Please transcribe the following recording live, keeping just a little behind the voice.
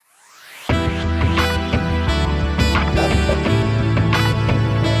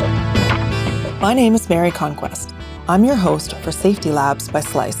My name is Mary Conquest. I'm your host for Safety Labs by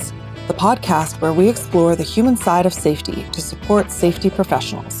Slice, the podcast where we explore the human side of safety to support safety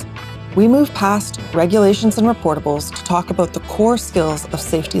professionals. We move past regulations and reportables to talk about the core skills of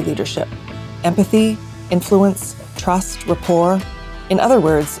safety leadership: empathy, influence, trust, rapport. In other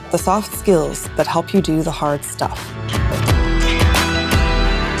words, the soft skills that help you do the hard stuff.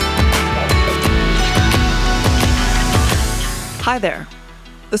 Hi there.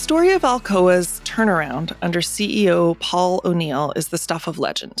 The story of Alcoa's turnaround under CEO Paul O'Neill is the stuff of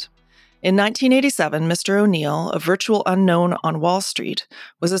legend. In 1987, Mr. O'Neill, a virtual unknown on Wall Street,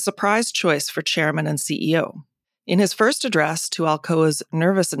 was a surprise choice for chairman and CEO. In his first address to Alcoa's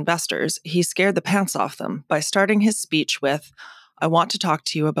nervous investors, he scared the pants off them by starting his speech with, "I want to talk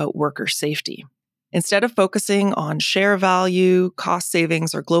to you about worker safety." Instead of focusing on share value, cost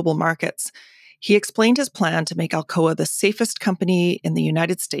savings, or global markets, he explained his plan to make Alcoa the safest company in the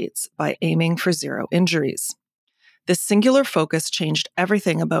United States by aiming for zero injuries. This singular focus changed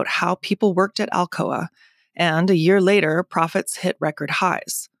everything about how people worked at Alcoa, and a year later, profits hit record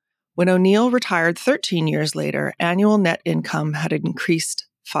highs. When O'Neill retired 13 years later, annual net income had increased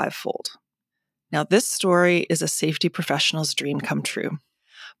fivefold. Now, this story is a safety professional's dream come true.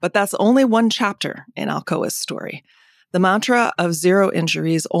 But that's only one chapter in Alcoa's story. The mantra of zero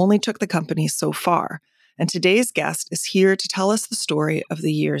injuries only took the company so far, and today's guest is here to tell us the story of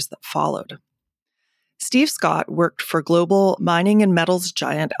the years that followed. Steve Scott worked for global mining and metals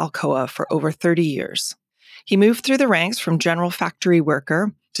giant Alcoa for over 30 years. He moved through the ranks from general factory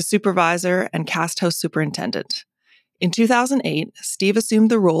worker to supervisor and cast house superintendent. In 2008, Steve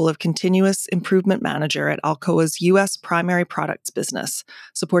assumed the role of continuous improvement manager at Alcoa's U.S. primary products business,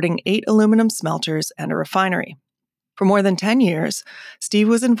 supporting 8 aluminum smelters and a refinery. For more than 10 years, Steve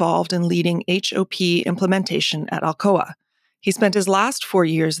was involved in leading HOP implementation at Alcoa. He spent his last 4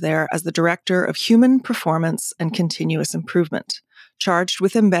 years there as the Director of Human Performance and Continuous Improvement, charged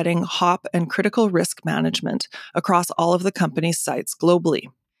with embedding HOP and critical risk management across all of the company's sites globally.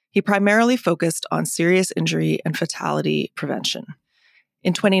 He primarily focused on serious injury and fatality prevention.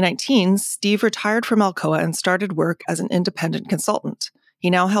 In 2019, Steve retired from Alcoa and started work as an independent consultant. He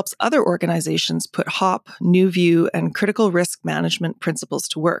now helps other organizations put HOP, New View, and critical risk management principles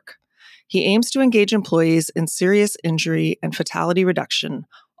to work. He aims to engage employees in serious injury and fatality reduction,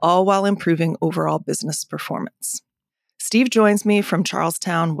 all while improving overall business performance. Steve joins me from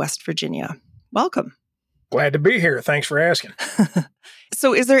Charlestown, West Virginia. Welcome. Glad to be here. Thanks for asking.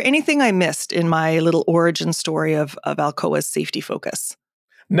 So is there anything I missed in my little origin story of Alcoa's safety focus?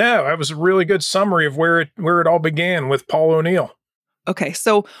 No, that was a really good summary of where it all began with Paul O'Neill. Okay,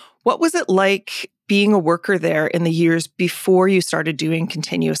 so what was it like being a worker there in the years before you started doing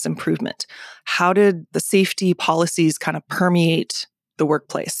continuous improvement? How did the safety policies kind of permeate the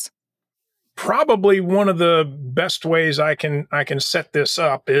workplace? Probably one of the best ways I can set this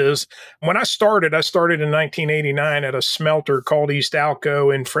up is when I started in 1989 at a smelter called East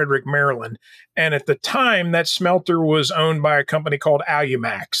Alco in Frederick, Maryland. And at the time, that smelter was owned by a company called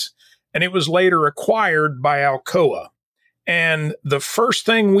Alumax, and it was later acquired by Alcoa. And the first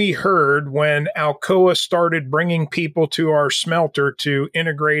thing we heard when Alcoa started bringing people to our smelter to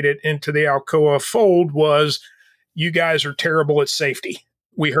integrate it into the Alcoa fold was, "You guys are terrible at safety."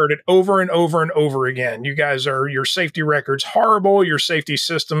 We heard it over and over and over again. Your safety record's horrible. Your safety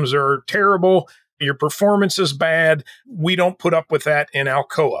systems are terrible. Your performance is bad. We don't put up with that in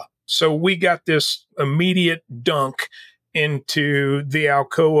Alcoa. So we got this immediate dunk into the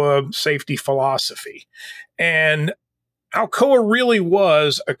Alcoa safety philosophy. And Alcoa really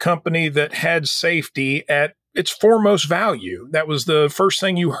was a company that had safety at its foremost value. That was the first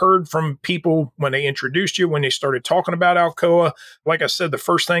thing you heard from people when they introduced you, when they started talking about Alcoa. Like I said, the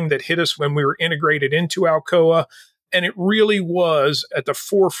first thing that hit us when we were integrated into Alcoa, and it really was at the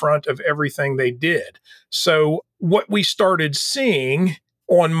forefront of everything they did. So what we started seeing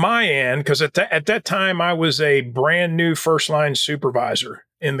on my end, because at that time I was a brand new first line supervisor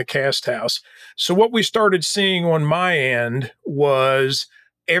in the cast house. So what we started seeing on my end was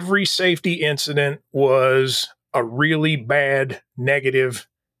every safety incident was a really bad negative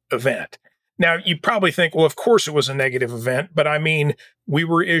event. Now, you probably think, well, of course it was a negative event, but I mean, we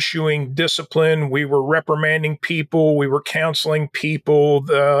were issuing discipline, we were reprimanding people, we were counseling people,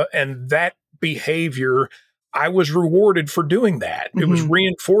 and that behavior, I was rewarded for doing that. Mm-hmm. It was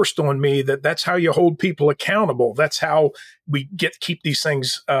reinforced on me that that's how you hold people accountable. That's how we keep these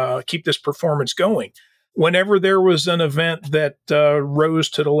things, keep this performance going. Whenever there was an event that rose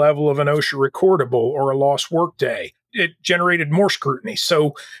to the level of an OSHA recordable or a lost workday, it generated more scrutiny.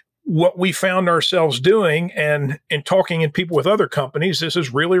 So what we found ourselves doing, and in talking in people with other companies, this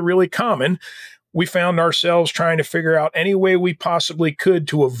is really, really common. We found ourselves trying to figure out any way we possibly could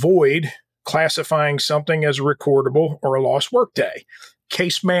to avoid classifying something as a recordable or a lost workday.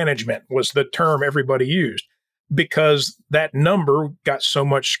 Case management was the term everybody used because that number got so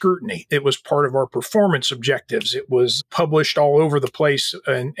much scrutiny. It was part of our performance objectives. It was published all over the place,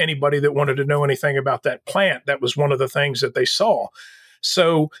 and anybody that wanted to know anything about that plant, that was one of the things that they saw.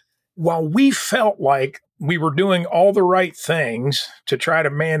 So while we felt like we were doing all the right things to try to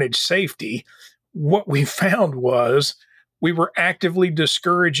manage safety, what we found was we were actively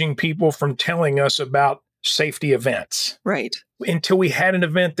discouraging people from telling us about safety events. Right. Until we had an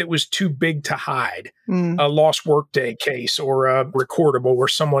event that was too big to hide, Mm. a lost workday case or a recordable where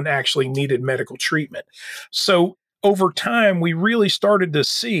someone actually needed medical treatment. So over time, we really started to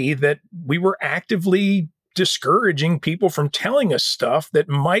see that we were actively discouraging people from telling us stuff that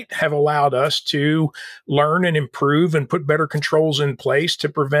might have allowed us to learn and improve and put better controls in place to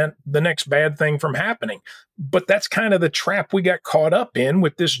prevent the next bad thing from happening. But that's kind of the trap we got caught up in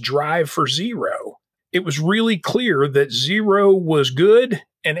with this drive for zero. It was really clear that zero was good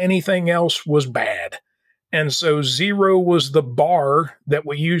and anything else was bad. And so zero was the bar that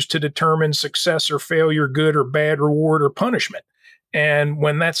we used to determine success or failure, good or bad, reward or punishment. And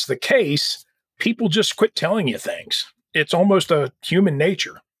when that's the case, people just quit telling you things. It's almost a human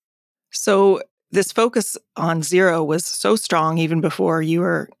nature. So this focus on zero was so strong even before you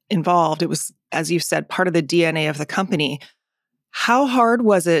were involved. It was, as you said, part of the DNA of the company. How hard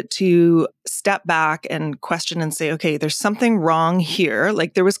was it to step back and question and say, okay, there's something wrong here?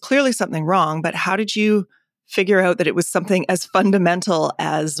 Like there was clearly something wrong, but how did you figure out that it was something as fundamental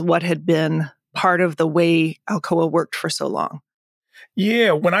as what had been part of the way Alcoa worked for so long?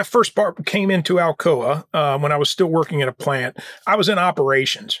 Yeah, when I first came into Alcoa, when I was still working at a plant, I was in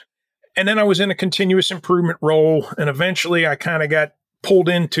operations. And then I was in a continuous improvement role. And eventually I kind of got pulled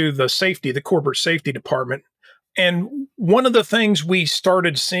into the corporate safety department. And one of the things we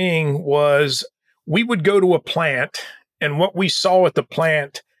started seeing was we would go to a plant, and what we saw at the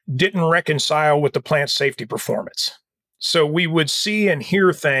plant didn't reconcile with the plant's safety performance. So we would see and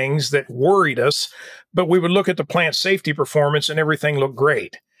hear things that worried us, but we would look at the plant safety performance and everything looked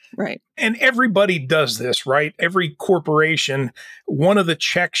great. Right. And everybody does this, right? Every corporation, one of the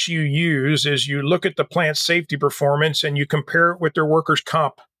checks you use is you look at the plant safety performance and you compare it with their workers'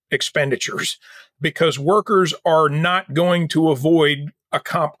 comp expenditures, because workers are not going to avoid a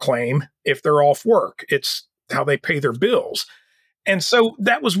comp claim if they're off work. It's how they pay their bills. And so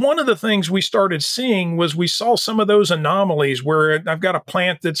that was one of the things we started seeing was we saw some of those anomalies where I've got a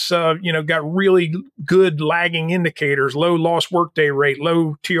plant that's, got really good lagging indicators, low lost workday rate,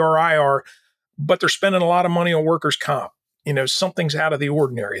 low TRIR, but they're spending a lot of money on workers' comp. Something's out of the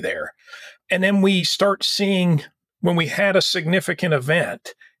ordinary there. And then we start seeing when we had a significant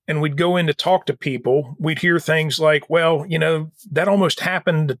event and we'd go in to talk to people, we'd hear things like, well, that almost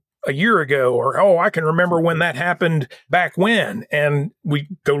happened a year ago, or, oh, I can remember when that happened back when. And we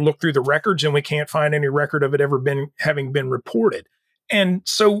go look through the records and we can't find any record of it having been reported. And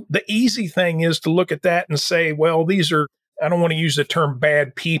so the easy thing is to look at that and say, well, these are, I don't want to use the term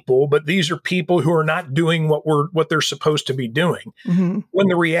bad people, but these are people who are not doing what they're supposed to be doing. Mm-hmm. When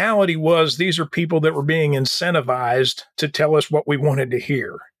the reality was these are people that were being incentivized to tell us what we wanted to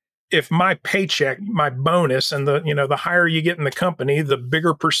hear. If my paycheck, my bonus, and the higher you get in the company, the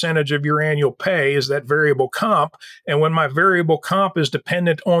bigger percentage of your annual pay is that variable comp. And when my variable comp is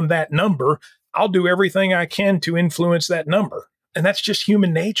dependent on that number, I'll do everything I can to influence that number. And that's just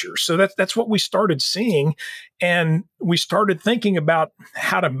human nature. So that's what we started seeing. And we started thinking about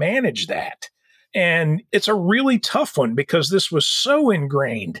how to manage that. And it's a really tough one because this was so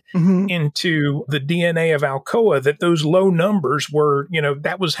ingrained into the DNA of Alcoa that those low numbers were,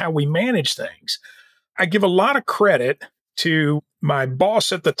 that was how we managed things. I give a lot of credit to my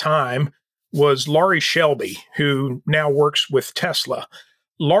boss at the time was Laurie Shelby, who now works with Tesla.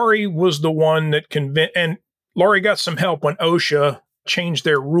 Laurie was the one that convinced, and Laurie got some help when OSHA changed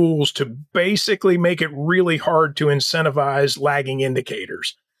their rules to basically make it really hard to incentivize lagging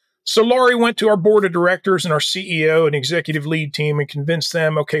indicators. So Laurie went to our board of directors and our CEO and executive lead team and convinced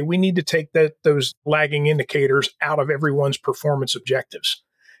them, okay, we need to take those lagging indicators out of everyone's performance objectives.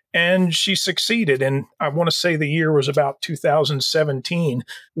 And she succeeded. And I want to say the year was about 2017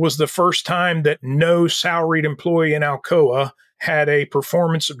 was the first time that no salaried employee in Alcoa had a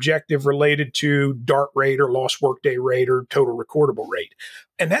performance objective related to DART rate or lost workday rate or total recordable rate.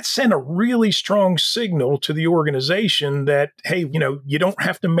 And that sent a really strong signal to the organization that, hey, you don't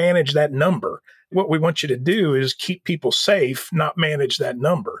have to manage that number. What we want you to do is keep people safe, not manage that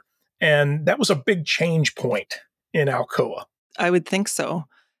number. And that was a big change point in Alcoa. I would think so.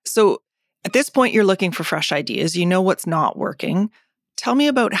 So at this point, you're looking for fresh ideas. You know what's not working. Tell me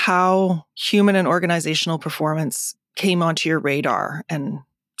about how human and organizational performance came onto your radar and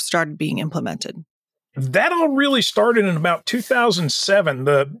started being implemented. That all really started in about 2007.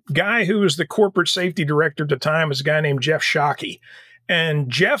 The guy who was the corporate safety director at the time was a guy named Jeff Shockey. And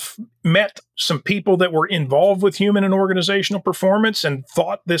Jeff met some people that were involved with human and organizational performance and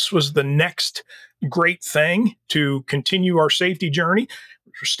thought this was the next great thing to continue our safety journey.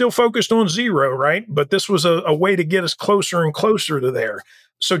 We're still focused on zero, right? But this was a way to get us closer and closer to there.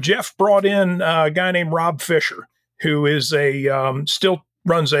 So Jeff brought in a guy named Rob Fisher, who is still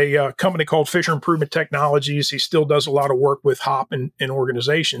runs a company called Fisher Improvement Technologies. He still does a lot of work with HOP in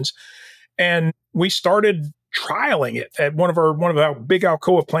organizations. And we started trialing it at one of our big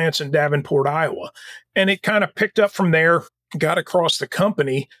Alcoa plants in Davenport, Iowa. And it kind of picked up from there, got across the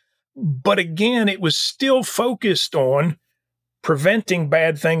company. But again, it was still focused on preventing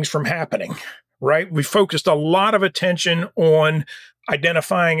bad things from happening, right? We focused a lot of attention on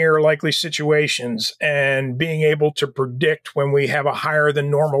identifying error likely situations and being able to predict when we have a higher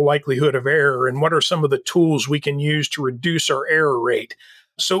than normal likelihood of error and what are some of the tools we can use to reduce our error rate.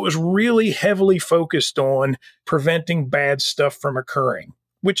 So it was really heavily focused on preventing bad stuff from occurring,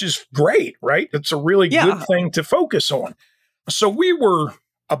 which is great, right? It's a really good thing to focus on. So we were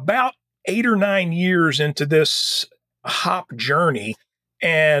about 8 or 9 years into this HOP journey,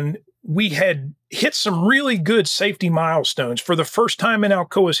 and we had hit some really good safety milestones. For the first time in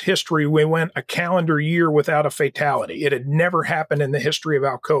Alcoa's history, we went a calendar year without a fatality. It had never happened in the history of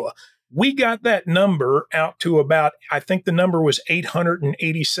Alcoa. We got that number out to about, I think the number was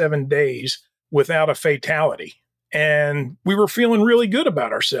 887 days without a fatality. And we were feeling really good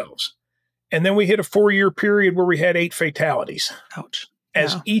about ourselves. And then we hit a 4-year period where we had 8 fatalities. Ouch.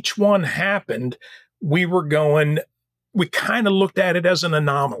 As each one happened, we kind of looked at it as an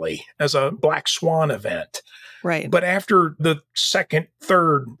anomaly, as a black swan event. Right. But after the second,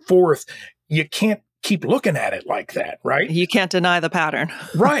 third, fourth, you can't keep looking at it like that, right? You can't deny the pattern.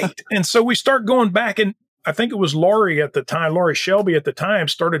 Right. And so we start going back, and I think it was Laurie Shelby at the time,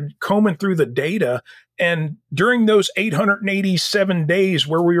 started combing through the data. And during those 887 days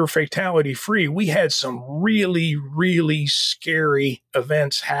where we were fatality free, we had some really, really scary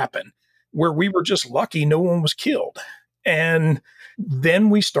events happen where we were just lucky no one was killed. And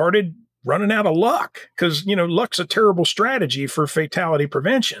then we started running out of luck because, luck's a terrible strategy for fatality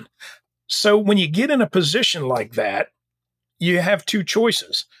prevention. So when you get in a position like that, you have 2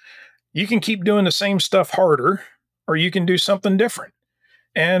 choices. You can keep doing the same stuff harder, or you can do something different.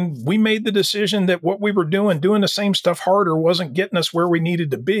 And we made the decision that what we were doing the same stuff harder, wasn't getting us where we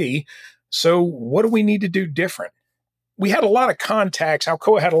needed to be. So what do we need to do different? We had a lot of contacts.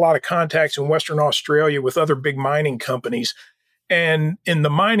 Alcoa had a lot of contacts in Western Australia with other big mining companies. And in the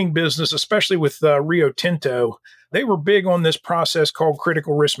mining business, especially with Rio Tinto, they were big on this process called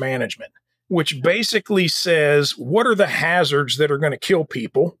critical risk management, which basically says, what are the hazards that are going to kill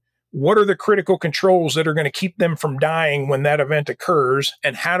people? What are the critical controls that are going to keep them from dying when that event occurs?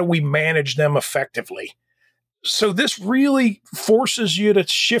 And how do we manage them effectively? So this really forces you to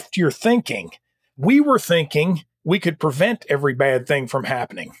shift your thinking. We were thinking we could prevent every bad thing from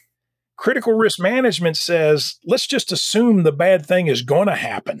happening. Critical risk management says, let's just assume the bad thing is going to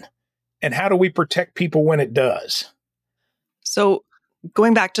happen. And how do we protect people when it does? So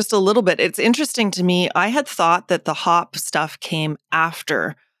going back just a little bit, it's interesting to me. I had thought that the HOP stuff came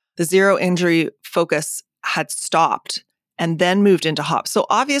after the zero injury focus had stopped and then moved into HOP. So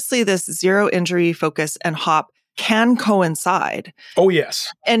obviously this zero injury focus and HOP can coincide. Oh,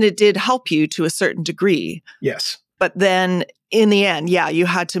 yes. And it did help you to a certain degree. Yes. But then in the end, you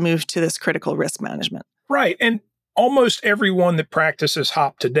had to move to this critical risk management. Right. And almost everyone that practices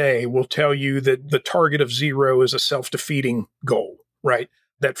HOP today will tell you that the target of zero is a self-defeating goal, right?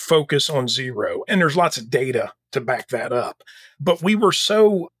 That focus on zero. And there's lots of data to back that up. But we were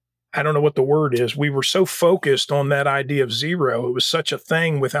I don't know what the word is. We were so focused on that idea of zero. It was such a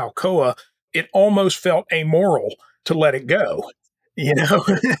thing with Alcoa. It almost felt amoral to let it go.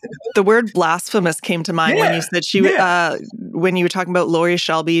 The word blasphemous came to mind when you said when you were talking about Laurie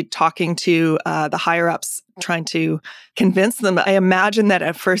Shelby talking to the higher ups, trying to convince them. I imagine that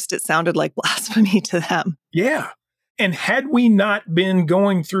at first it sounded like blasphemy to them. Yeah. And had we not been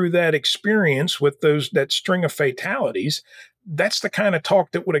going through that experience with that string of fatalities, that's the kind of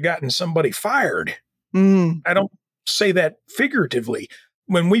talk that would have gotten somebody fired. I don't say that figuratively.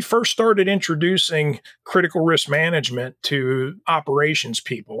 When we first started introducing critical risk management to operations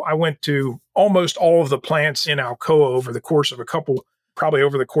people, I went to almost all of the plants in Alcoa over the course of a couple probably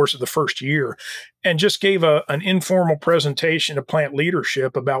over the course of the first year, and just gave an informal presentation to plant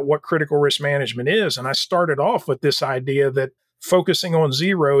leadership about what critical risk management is. And I started off with this idea that focusing on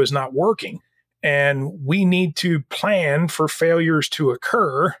zero is not working. And we need to plan for failures to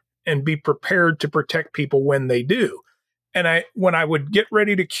occur and be prepared to protect people when they do. And when I would get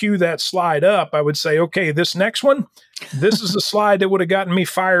ready to cue that slide up, I would say, okay, this next one, this is the slide that would have gotten me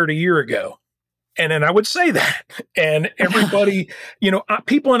fired a year ago. And then I would say that. And everybody,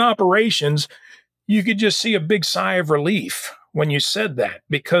 people in operations, you could just see a big sigh of relief when you said that,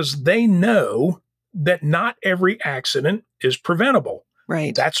 because they know that not every accident is preventable.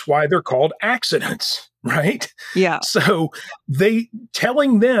 Right. That's why they're called accidents, right? Yeah. So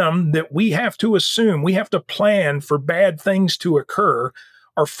telling them that we have to assume, we have to plan for bad things to occur,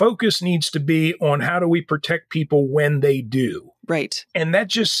 our focus needs to be on how do we protect people when they do. Right. And that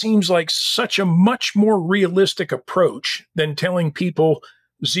just seems like such a much more realistic approach than telling people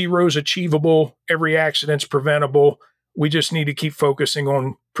zero's achievable, every accident's preventable. We just need to keep focusing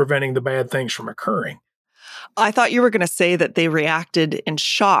on preventing the bad things from occurring. I thought you were going to say that they reacted in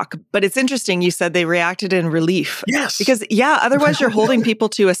shock, but it's interesting you said they reacted in relief. Yes. Because, otherwise you're holding people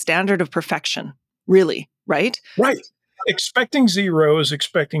to a standard of perfection, really, right? Right. Expecting zero is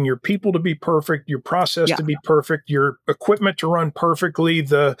expecting your people to be perfect, your process to be perfect, your equipment to run perfectly,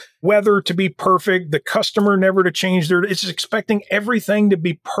 the weather to be perfect, the customer never to change it's expecting everything to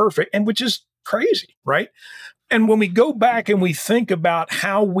be perfect, and which is crazy, right? And when we go back and we think about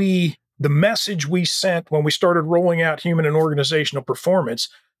how the message we sent when we started rolling out human and organizational performance,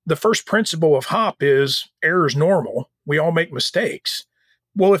 the first principle of HOP is error is normal. We all make mistakes.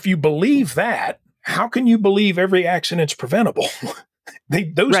 Well, if you believe that, how can you believe every accident's preventable?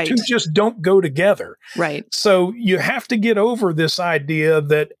 Those two just don't go together. Right. So you have to get over this idea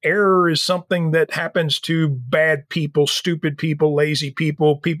that error is something that happens to bad people, stupid people, lazy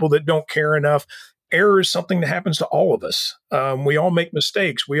people, people that don't care enough. Error is something that happens to all of us. We all make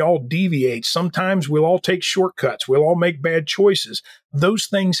mistakes. We all deviate. Sometimes we'll all take shortcuts. We'll all make bad choices. Those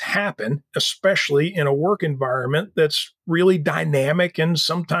things happen, especially in a work environment that's really dynamic and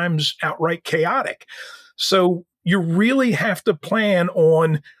sometimes outright chaotic. So you really have to plan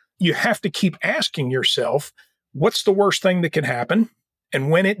on, you have to keep asking yourself, what's the worst thing that could happen?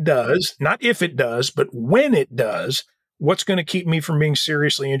 And when it does, not if it does, but when it does, what's going to keep me from being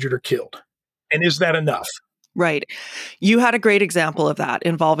seriously injured or killed? And is that enough? Right. You had a great example of that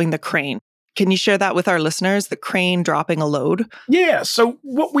involving the crane. Can you share that with our listeners, the crane dropping a load? Yeah. So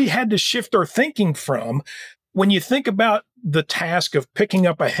what we had to shift our thinking from, when you think about the task of picking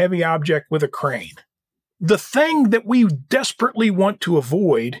up a heavy object with a crane, the thing that we desperately want to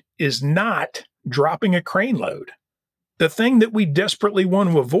avoid is not dropping a crane load. The thing that we desperately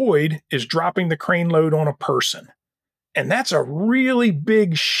want to avoid is dropping the crane load on a person. And that's a really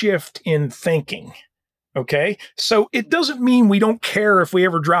big shift in thinking. Okay. So it doesn't mean we don't care if we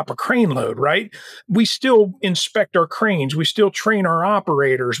ever drop a crane load, right? We still inspect our cranes. We still train our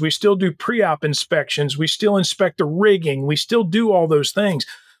operators. We still do pre-op inspections. We still inspect the rigging. We still do all those things.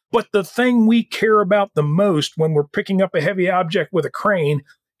 But the thing we care about the most when we're picking up a heavy object with a crane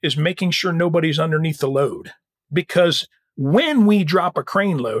is making sure nobody's underneath the load. Because when we drop a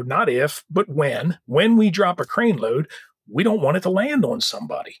crane load, not if, but when we drop a crane load, we don't want it to land on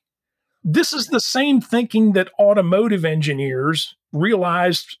somebody. This is the same thinking that automotive engineers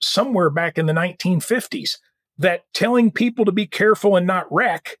realized somewhere back in the 1950s, that telling people to be careful and not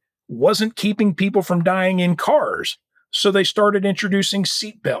wreck wasn't keeping people from dying in cars. So they started introducing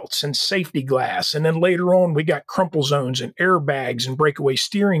seat belts and safety glass. And then later on, we got crumple zones and airbags and breakaway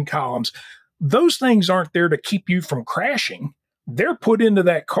steering columns. Those things aren't there to keep you from crashing. They're put into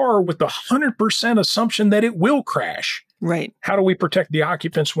that car with the 100% assumption that it will crash. Right. How do we protect the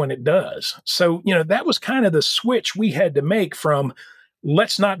occupants when it does? So, that was kind of the switch we had to make from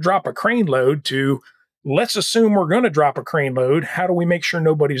let's not drop a crane load to let's assume we're going to drop a crane load. How do we make sure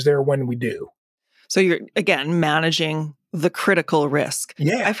nobody's there when we do? So you're, again, managing the critical risk.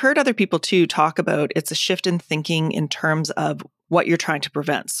 Yeah. I've heard other people too talk about it's a shift in thinking in terms of what you're trying to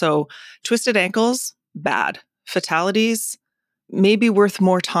prevent. So twisted ankles, bad. Fatalities, maybe worth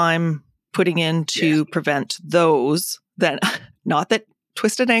more time putting in to prevent those than, not that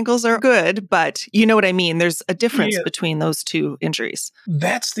twisted ankles are good, but you know what I mean? There's a difference between those two injuries.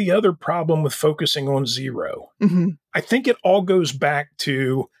 That's the other problem with focusing on zero. Mm-hmm. I think it all goes back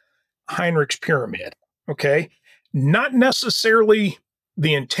to Heinrich's pyramid, okay? Not necessarily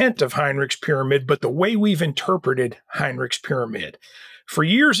the intent of Heinrich's pyramid, but the way we've interpreted Heinrich's pyramid. For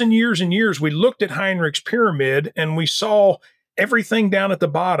years and years and years, we looked at Heinrich's pyramid and we saw everything down at the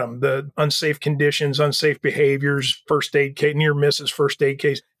bottom, the unsafe conditions, unsafe behaviors, first aid case, near misses, first aid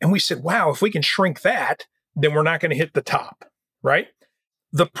case. And we said, wow, if we can shrink that, then we're not going to hit the top, right?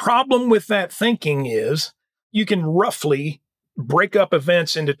 The problem with that thinking is you can roughly break up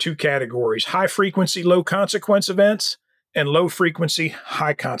events into two categories: high frequency, low consequence events, and low frequency,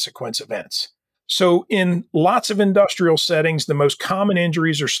 high consequence events. So in lots of industrial settings, the most common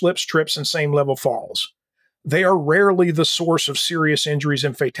injuries are slips, trips, and same level falls. They are rarely the source of serious injuries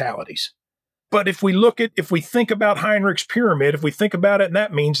and fatalities. But if we think about Heinrich's pyramid, if we think about it, and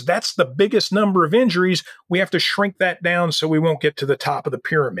that means that's the biggest number of injuries, we have to shrink that down so we won't get to the top of the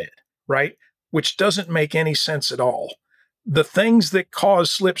pyramid, right? Which doesn't make any sense at all. The things that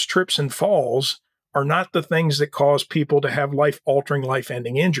cause slips, trips, and falls are not the things that cause people to have life-altering,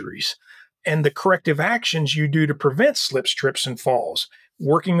 life-ending injuries. And the corrective actions you do to prevent slips, trips, and falls,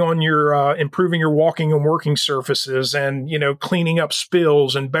 working on your improving your walking and working surfaces, and cleaning up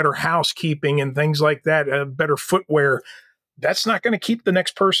spills and better housekeeping and things like that, better footwear, that's not going to keep the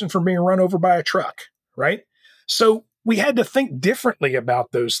next person from being run over by a truck, right? So we had to think differently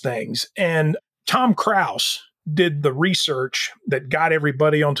about those things. And Tom Kraus did the research that got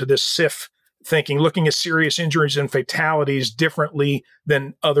everybody onto this SIF thinking, looking at serious injuries and fatalities differently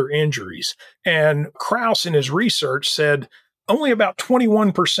than other injuries. And Kraus in his research said only about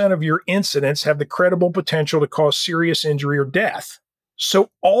 21% of your incidents have the credible potential to cause serious injury or death. So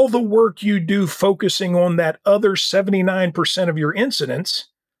all the work you do focusing on that other 79% of your incidents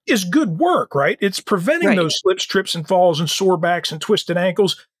is good work, right? It's preventing those slips, trips, and falls and sore backs and twisted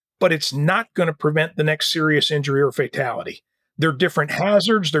ankles, but it's not going to prevent the next serious injury or fatality. They're different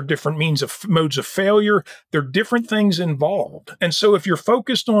hazards. They're different modes of failure. They're different things involved. And so if you're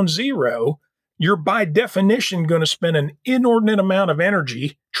focused on zero, you're by definition going to spend an inordinate amount of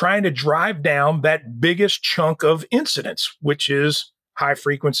energy trying to drive down that biggest chunk of incidents, which is high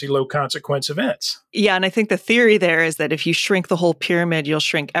frequency, low consequence events. Yeah. And I think the theory there is that if you shrink the whole pyramid, you'll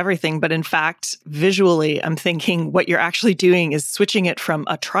shrink everything. But in fact, visually, I'm thinking what you're actually doing is switching it from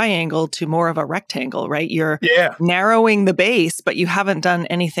a triangle to more of a rectangle, right? You're narrowing the base, but you haven't done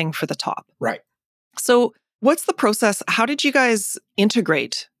anything for the top. Right. So what's the process? How did you guys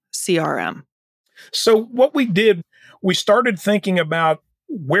integrate CRM? So what we did, we started thinking about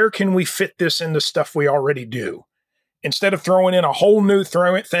where can we fit this into stuff we already do. Instead of throwing in a whole new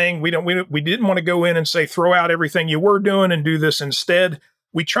thing, we didn't want to go in and say, throw out everything you were doing and do this instead.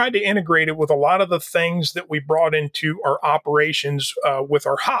 We tried to integrate it with a lot of the things that we brought into our operations with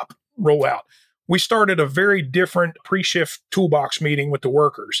our HOP rollout. We started a very different pre-shift toolbox meeting with the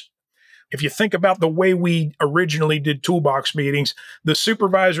workers. If you think about the way we originally did toolbox meetings, the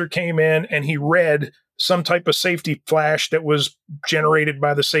supervisor came in and he read some type of safety flash that was generated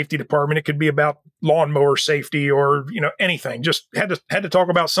by the safety department. It could be about lawnmower safety or, anything. Just had to talk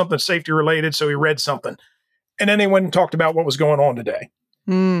about something safety related. So he read something. And then they went and talked about what was going on today.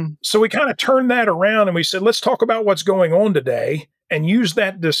 So we kind of turned that around and we said, let's talk about what's going on today and use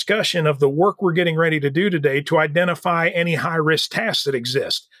that discussion of the work we're getting ready to do today to identify any high-risk tasks that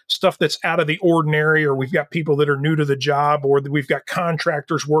exist, stuff that's out of the ordinary, or we've got people that are new to the job, or we've got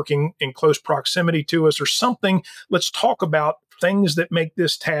contractors working in close proximity to us or something. Let's talk about things that make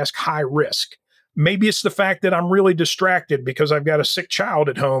this task high risk. Maybe it's the fact that I'm really distracted because I've got a sick child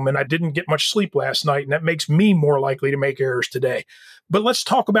at home and I didn't get much sleep last night, and that makes me more likely to make errors today. But let's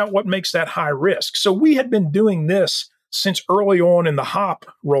talk about what makes that high risk. So we had been doing this since early on in the HOP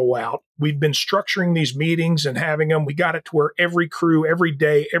rollout. We've been structuring these meetings and having them. We got it to where every crew, every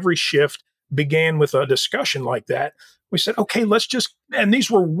day, every shift began with a discussion like that. We said, okay, and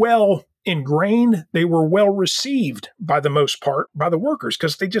these were well ingrained. They were well received by the most part by the workers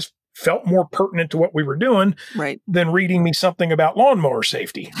because they just felt more pertinent to what we were doing than reading me something about lawnmower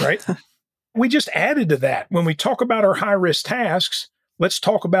safety, right? We just added to that. When we talk about our high-risk tasks, let's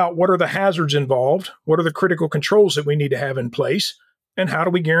talk about what are the hazards involved, what are the critical controls that we need to have in place, and how do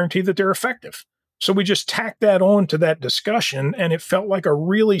we guarantee that they're effective? So we just tacked that on to that discussion, and it felt like a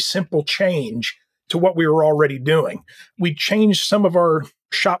really simple change to what we were already doing. We changed some of our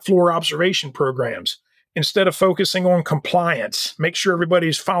shop floor observation programs. Instead of focusing on compliance, make sure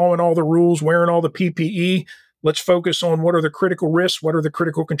everybody's following all the rules, wearing all the PPE, let's focus on what are the critical risks, what are the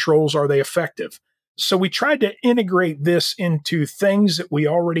critical controls, are they effective? So we tried to integrate this into things that we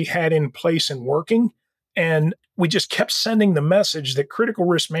already had in place and working. And we just kept sending the message that critical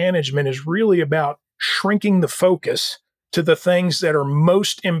risk management is really about shrinking the focus to the things that are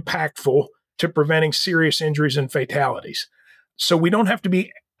most impactful to preventing serious injuries and fatalities. So we don't have to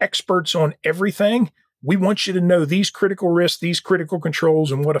be experts on everything. We want you to know these critical risks, these critical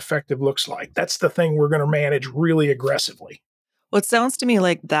controls, and what effective looks like. That's the thing we're going to manage really aggressively. Well, it sounds to me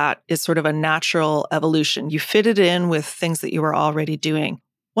like that is sort of a natural evolution. You fit it in with things that you were already doing.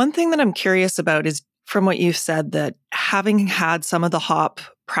 One thing that I'm curious about is from what you've said that having had some of the HOP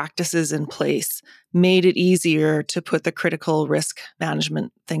practices in place made it easier to put the critical risk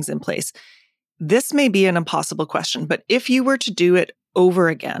management things in place. This may be an impossible question, but if you were to do it over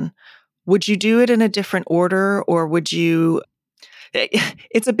again, would you do it in a different order or would you?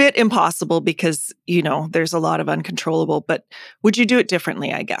 It's a bit impossible because, there's a lot of uncontrollable, but would you do it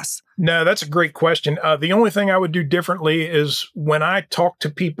differently, I guess? No, that's a great question. The only thing I would do differently is when I talk to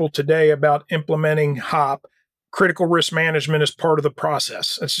people today about implementing HOP, critical risk management is part of the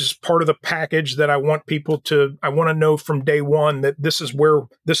process. It's just part of the package that I want to know from day one that this is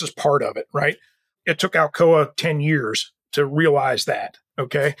part of it, right? It took Alcoa 10 years to realize that,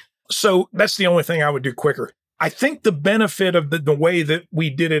 okay? So that's the only thing I would do quicker. I think the benefit of the way that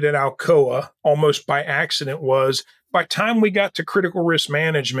we did it at Alcoa, almost by accident, was by the time we got to critical risk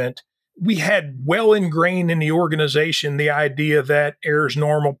management, we had well ingrained in the organization the idea that error is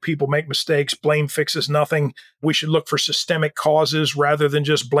normal, people make mistakes, blame fixes nothing. We should look for systemic causes rather than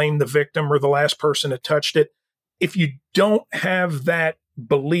just blame the victim or the last person that touched it. If you don't have that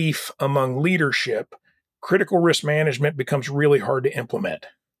belief among leadership, critical risk management becomes really hard to implement.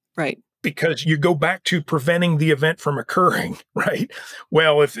 Right. Because you go back to preventing the event from occurring, right?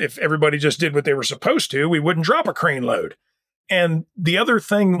 Well, if everybody just did what they were supposed to, we wouldn't drop a crane load. And the other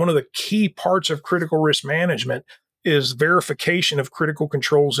thing, one of the key parts of critical risk management is verification of critical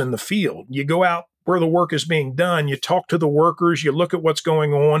controls in the field. You go out where the work is being done, you talk to the workers, you look at what's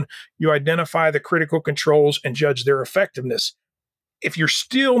going on, you identify the critical controls and judge their effectiveness. If you're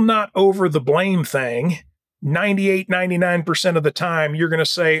still not over the blame thing, 98, 99% of the time, you're going to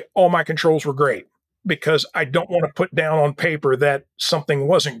say, all my controls were great, because I don't want to put down on paper that something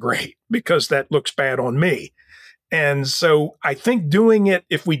wasn't great because that looks bad on me. And so I think doing it,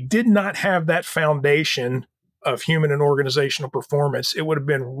 if we did not have that foundation of human and organizational performance, it would have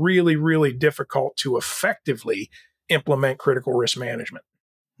been really, really difficult to effectively implement critical risk management.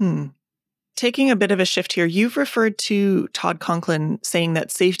 Taking a bit of a shift here, you've referred to Todd Conklin saying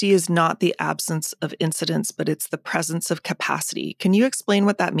that safety is not the absence of incidents, but it's the presence of capacity. Can you explain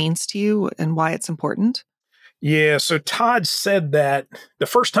what that means to you and why it's important? Yeah, so Todd said that the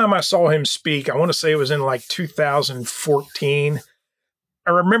first time I saw him speak, I want to say it was in like 2014.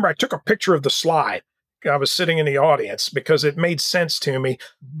 I remember I took a picture of the slide. I was sitting in the audience because it made sense to me,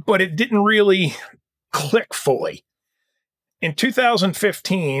 but it didn't really click fully. In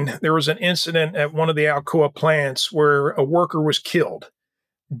 2015, there was an incident at one of the Alcoa plants where a worker was killed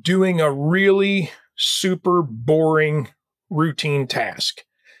doing a really super boring routine task.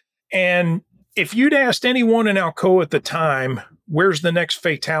 And if you'd asked anyone in Alcoa at the time, where's the next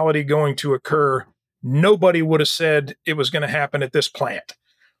fatality going to occur, nobody would have said it was going to happen at this plant.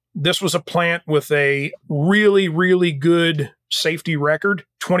 This was a plant with a really, really good safety record.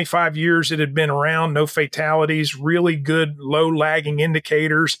 25 years it had been around, no fatalities, really good low lagging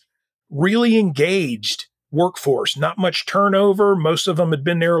indicators, really engaged workforce, not much turnover. Most of them had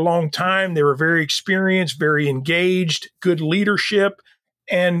been there a long time. They were very experienced, very engaged, good leadership.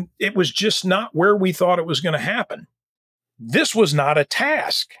 And it was just not where we thought it was going to happen. This was not a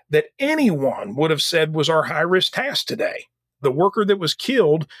task that anyone would have said was our high-risk task today. The worker that was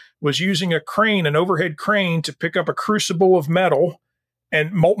killed was using a crane, an overhead crane, to pick up a crucible of metal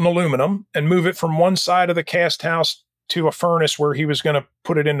and molten aluminum and move it from one side of the cast house to a furnace where he was going to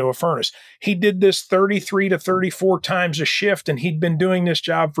put it into a furnace. He did this 33 to 34 times a shift, and he'd been doing this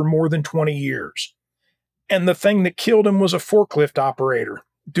job for more than 20 years. And the thing that killed him was a forklift operator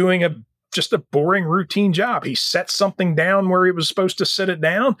doing just a boring routine job. He set something down where he was supposed to set it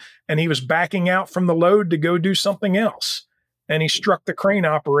down, and he was backing out from the load to go do something else. And he struck the crane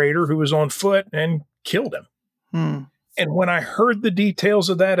operator who was on foot and killed him. And when I heard the details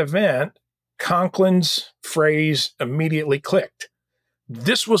of that event, Conklin's phrase immediately clicked.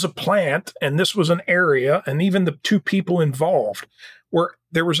 This was a plant, and this was an area, and even the two people involved, where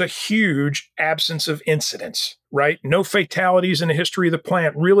there was a huge absence of incidents, right? No fatalities in the history of the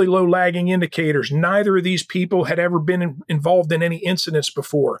plant, really low lagging indicators. Neither of these people had ever been involved in any incidents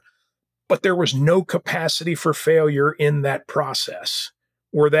before. But there was no capacity for failure in that process,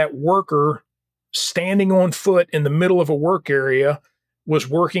 where that worker standing on foot in the middle of a work area was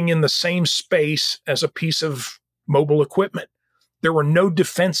working in the same space as a piece of mobile equipment. There were no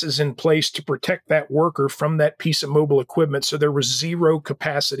defenses in place to protect that worker from that piece of mobile equipment, so there was zero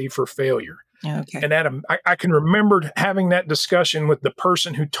capacity for failure. Okay. And Adam, I can remember having that discussion with the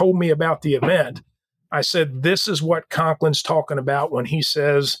person who told me about the event. I said, this is what Conklin's talking about when he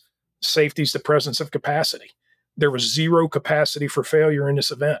says safety is the presence of capacity. There was zero capacity for failure in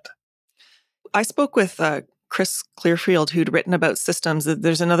this event. I spoke with Chris Clearfield, who'd written about systems.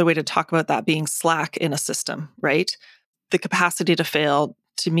 There's another way to talk about that being slack in a system, right? The capacity to fail,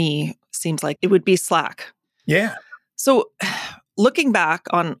 to me, seems like it would be slack. Yeah. So looking back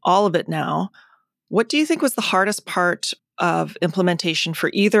on all of it now, what do you think was the hardest part of implementation for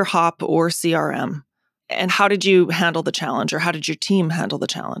either HOP or CRM? And how did you handle the challenge, or how did your team handle the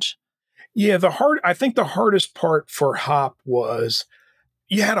challenge? Yeah, I think the hardest part for HOP was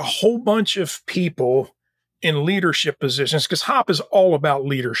you had a whole bunch of people in leadership positions, because HOP is all about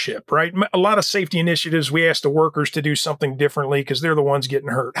leadership, right? A lot of safety initiatives, we ask the workers to do something differently because they're the ones getting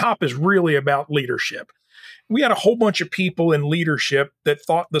hurt. HOP is really about leadership. We had a whole bunch of people in leadership that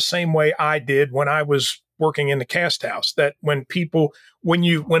thought the same way I did when I was working in the cast house, that when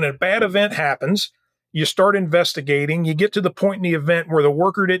a bad event happens, you start investigating, you get to the point in the event where the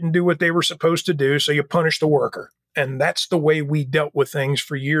worker didn't do what they were supposed to do, so you punish the worker. And that's the way we dealt with things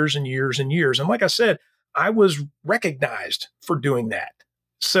for years and years and years. And like I said, I was recognized for doing that.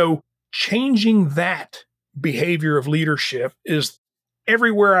 So changing that behavior of leadership is,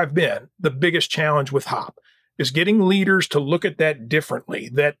 everywhere I've been, the biggest challenge with HOP is getting leaders to look at that differently,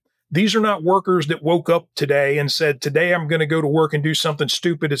 that these are not workers that woke up today and said, today I'm going to go to work and do something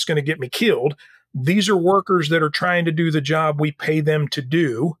stupid. It's going to get me killed. These are workers that are trying to do the job we pay them to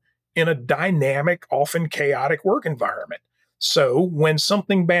do in a dynamic, often chaotic work environment. So when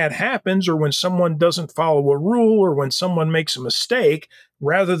something bad happens, or when someone doesn't follow a rule, or when someone makes a mistake,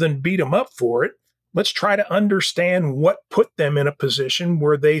 rather than beat them up for it, let's try to understand what put them in a position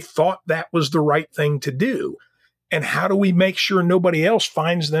where they thought that was the right thing to do. And how do we make sure nobody else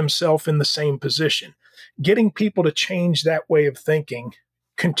finds themselves in the same position? Getting people to change that way of thinking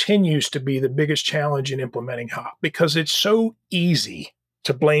continues to be the biggest challenge in implementing HOP, because it's so easy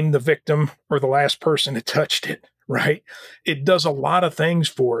to blame the victim or the last person that touched it, right? It does a lot of things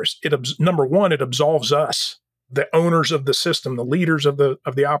for us. Number one, it absolves us, the owners of the system, the leaders of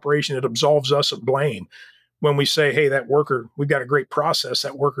the operation. It absolves us of blame when we say, hey, that worker, we've got a great process,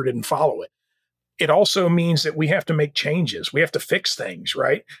 that worker didn't follow it. It also means that we have to make changes. We have to fix things,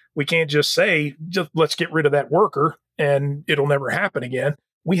 right? We can't just say, let's get rid of that worker and it'll never happen again.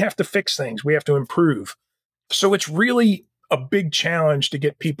 We have to fix things. We have to improve. So it's really a big challenge to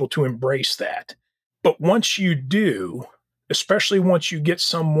get people to embrace that. But once you do, especially once you get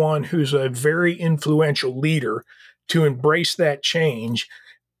someone who's a very influential leader to embrace that change,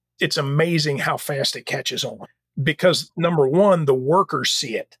 it's amazing how fast it catches on. Because number one, the workers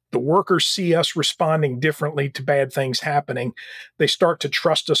see it. The workers see us responding differently to bad things happening. They start to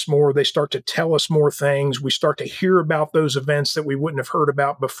trust us more. They start to tell us more things. We start to hear about those events that we wouldn't have heard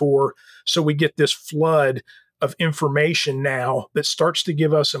about before. So we get this flood of information now that starts to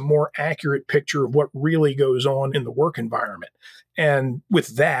give us a more accurate picture of what really goes on in the work environment. And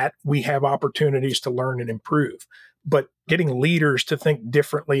with that, we have opportunities to learn and improve. But getting leaders to think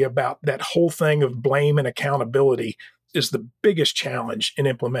differently about that whole thing of blame and accountability is the biggest challenge in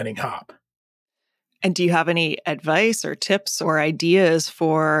implementing HOP. And do you have any advice or tips or ideas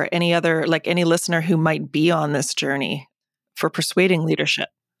for any listener who might be on this journey for persuading leadership?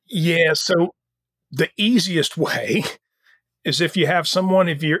 Yeah, so the easiest way is if you have someone,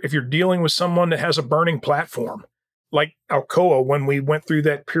 if you're dealing with someone that has a burning platform, like Alcoa, when we went through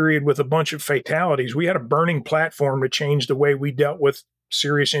that period with a bunch of fatalities, we had a burning platform to change the way we dealt with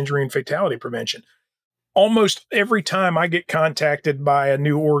serious injury and fatality prevention. Almost every time I get contacted by a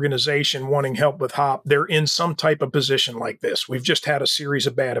new organization wanting help with HOP, they're in some type of position like this. We've just had a series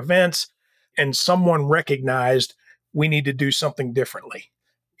of bad events, and someone recognized we need to do something differently.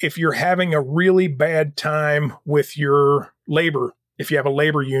 If you're having a really bad time with your labor, if you have a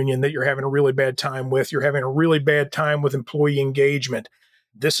labor union that you're having a really bad time with, you're having a really bad time with employee engagement,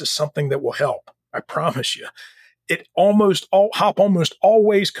 this is something that will help. I promise you. HOP almost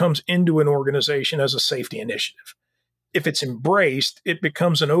always comes into an organization as a safety initiative. If it's embraced, it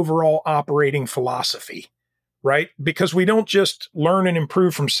becomes an overall operating philosophy, right? Because we don't just learn and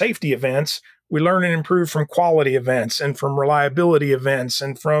improve from safety events. We learn and improve from quality events and from reliability events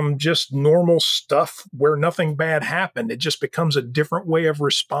and from just normal stuff where nothing bad happened. It just becomes a different way of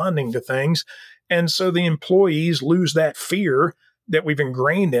responding to things. And so the employees lose that fear that we've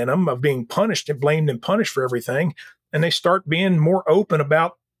ingrained in them of being punished and blamed and punished for everything. And they start being more open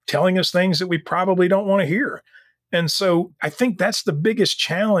about telling us things that we probably don't want to hear. And so I think that's the biggest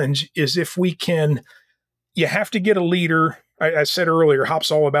challenge, is if we can, you have to get a leader. I said earlier,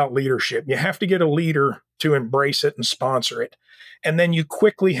 HOP's all about leadership. You have to get a leader to embrace it and sponsor it. And then you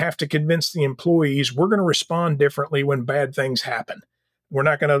quickly have to convince the employees we're going to respond differently when bad things happen. We're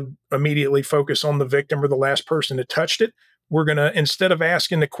not going to immediately focus on the victim or the last person that touched it. We're going to, instead of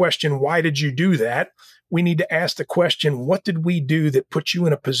asking the question, why did you do that? We need to ask the question, what did we do that put you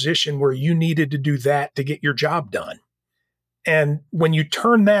in a position where you needed to do that to get your job done? And when you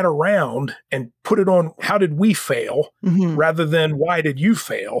turn that around and put it on, how did we fail rather than why did you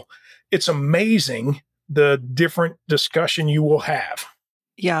fail? It's amazing the different discussion you will have.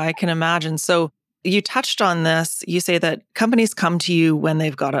 Yeah, I can imagine. So you touched on this. You say that companies come to you when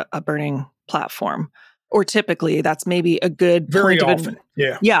they've got a burning platform, or typically that's maybe a good Very point often.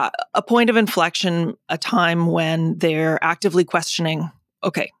 Yeah, a point of inflection, a time when they're actively questioning,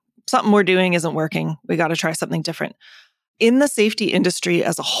 okay, something we're doing isn't working. We got to try something different. In the safety industry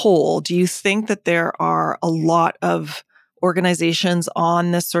as a whole, do you think that there are a lot of organizations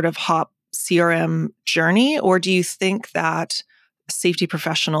on this sort of HOP CRM journey, or do you think that safety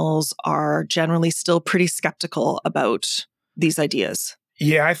professionals are generally still pretty skeptical about these ideas?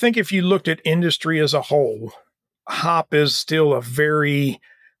 Yeah, I think if you looked at industry as a whole, HOP is still a very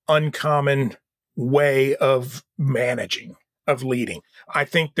uncommon way of managing, of leading. I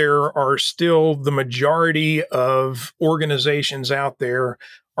think there are still the majority of organizations out there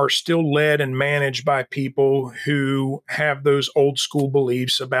are still led and managed by people who have those old school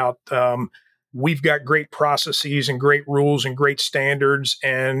beliefs about we've got great processes and great rules and great standards.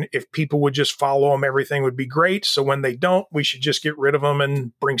 And if people would just follow them, everything would be great. So when they don't, we should just get rid of them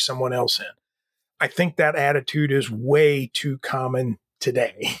and bring someone else in. I think that attitude is way too common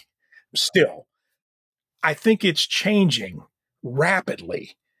today. Still, I think it's changing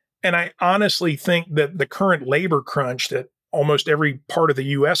rapidly. And I honestly think that the current labor crunch that almost every part of the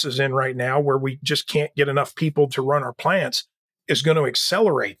US is in right now, where we just can't get enough people to run our plants, is going to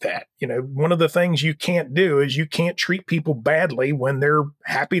accelerate that. You know, one of the things you can't do is you can't treat people badly when they're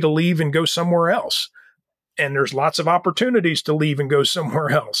happy to leave and go somewhere else. And there's lots of opportunities to leave and go somewhere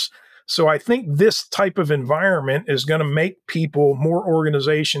else. So I think this type of environment is going to make people, more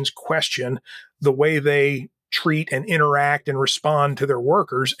organizations, question the way they treat and interact and respond to their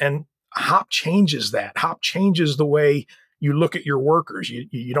workers. And HOP changes that. HOP changes the way you look at your workers.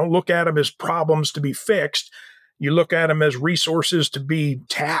 You don't look at them as problems to be fixed. You look at them as resources to be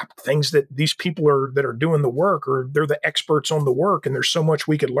tapped, things that these people that are doing the work, or they're the experts on the work. And there's so much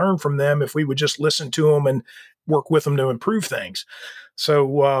we could learn from them if we would just listen to them and work with them to improve things.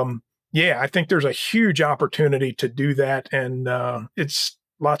 So, yeah, I think there's a huge opportunity to do that. And it's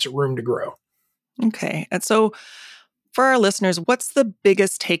lots of room to grow. Okay. And so for our listeners, what's the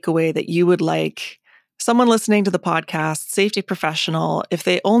biggest takeaway that you would like someone listening to the podcast, safety professional, if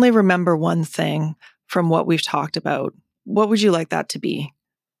they only remember one thing from what we've talked about, what would you like that to be?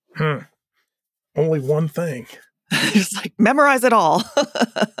 Only one thing. Just like memorize it all.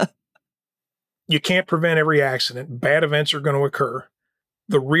 You can't prevent every accident. Bad events are going to occur.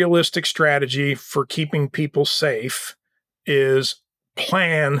 The realistic strategy for keeping people safe is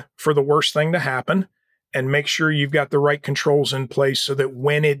plan for the worst thing to happen and make sure you've got the right controls in place so that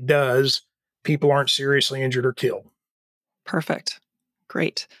when it does, people aren't seriously injured or killed. Perfect.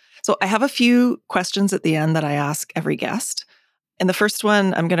 Great. So I have a few questions at the end that I ask every guest. And the first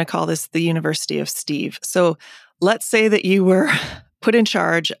one, I'm going to call this the University of Steve. So let's say that you were put in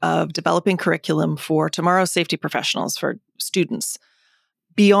charge of developing curriculum for tomorrow's safety professionals, for students.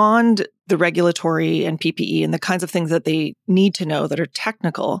 Beyond the regulatory and PPE and the kinds of things that they need to know that are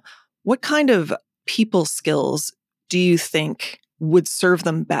technical, what kind of people skills do you think would serve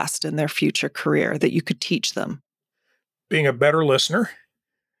them best in their future career that you could teach them? Being a better listener.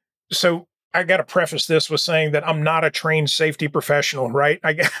 So I got to preface this with saying that I'm not a trained safety professional, right?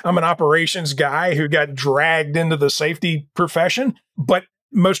 I'm an operations guy who got dragged into the safety profession, but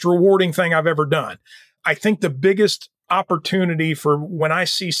most rewarding thing I've ever done. I think the biggest opportunity for when I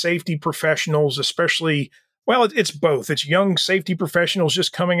see safety professionals, especially, well, it's both. It's young safety professionals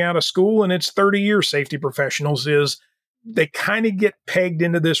just coming out of school, and it's 30-year safety professionals, is they kind of get pegged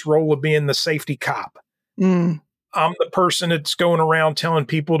into this role of being the safety cop. I'm the person that's going around telling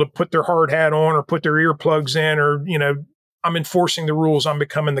people to put their hard hat on or put their earplugs in, or, I'm enforcing the rules. I'm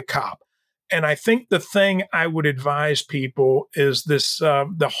becoming the cop. And I think the thing I would advise people is this,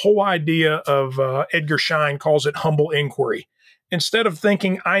 the whole idea of Edgar Schein calls it humble inquiry. Instead of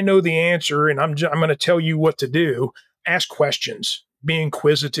thinking, I know the answer and I'm going to tell you what to do, ask questions, be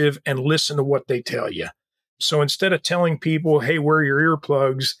inquisitive, and listen to what they tell you. So instead of telling people, hey, wear your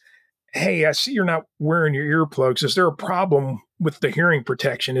earplugs, hey, I see you're not wearing your earplugs. Is there a problem with the hearing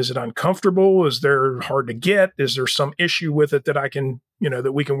protection? Is it uncomfortable? Is there hard to get? Is there some issue with it that I can,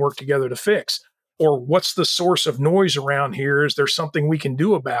 that we can work together to fix? Or what's the source of noise around here? Is there something we can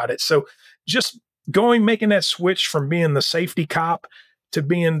do about it? So just making that switch from being the safety cop to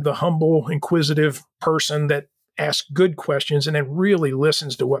being the humble, inquisitive person that asks good questions and then really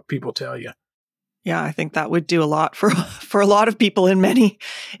listens to what people tell you. Yeah, I think that would do a lot for a lot of people in many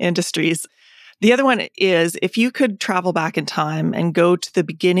industries. The other one is if you could travel back in time and go to the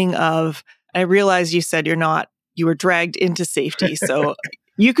beginning of, I realize you said you were dragged into safety. So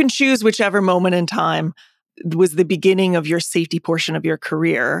you can choose whichever moment in time was the beginning of your safety portion of your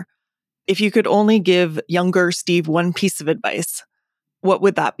career. If you could only give younger Steve one piece of advice, what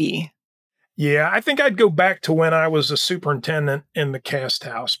would that be? Yeah, I think I'd go back to when I was a superintendent in the cast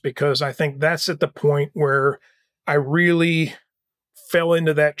house, because I think that's at the point where I really fell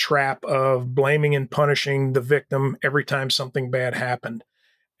into that trap of blaming and punishing the victim every time something bad happened.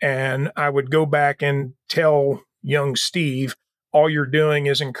 And I would go back and tell young Steve, all you're doing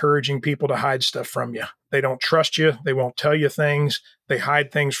is encouraging people to hide stuff from you. They don't trust you. They won't tell you things. They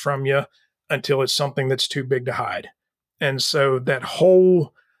hide things from you until it's something that's too big to hide. And so that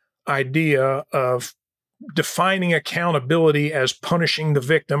whole idea of defining accountability as punishing the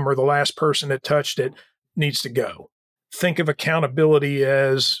victim or the last person that touched it needs to go. Think of accountability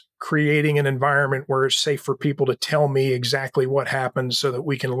as creating an environment where it's safe for people to tell me exactly what happened so that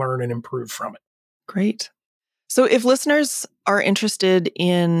we can learn and improve from it. Great. So if listeners are interested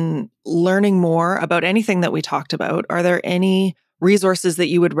in learning more about anything that we talked about, are there any resources that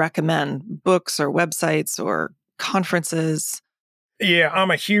you would recommend, books or websites or conferences? Yeah, I'm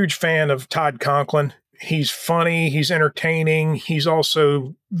a huge fan of Todd Conklin. He's funny, he's entertaining, he's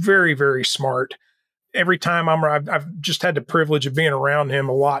also very, very smart. Every time I've just had the privilege of being around him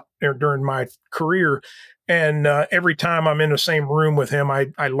a lot during my career. And every time I'm in the same room with him,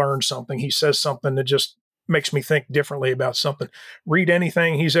 I learn something. He says something that just makes me think differently about something. Read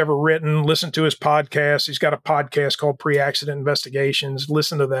anything he's ever written, listen to his podcast. He's got a podcast called Pre-Accident Investigations.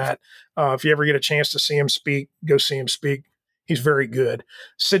 Listen to that. If you ever get a chance to see him speak, go see him speak. He's very good.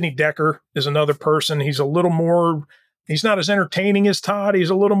 Sidney Decker is another person. He's not as entertaining as Todd. He's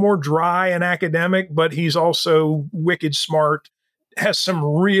a little more dry and academic, but he's also wicked smart, has some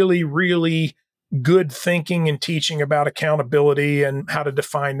really, really good thinking and teaching about accountability and how to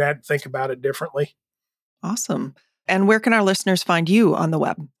define that and think about it differently. Awesome. And where can our listeners find you on the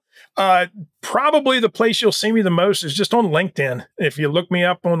web? Probably the place you'll see me the most is just on LinkedIn. If you look me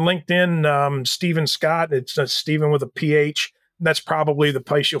up on LinkedIn, Stephen Scott, it's Stephen with a PH. That's probably the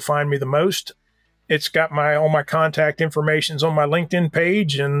place you'll find me the most. It's got all my contact information's on my LinkedIn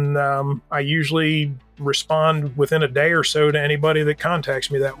page, and I usually respond within a day or so to anybody that contacts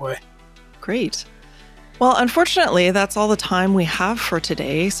me that way. Great. Well, unfortunately, that's all the time we have for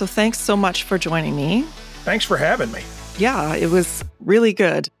today. So thanks so much for joining me. Thanks for having me. Yeah, it was really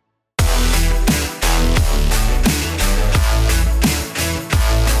good.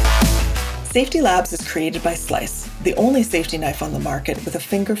 Safety Labs is created by Slice, the only safety knife on the market with a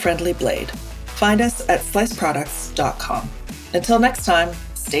finger-friendly blade. Find us at sliceproducts.com. Until next time,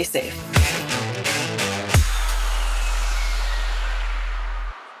 stay safe.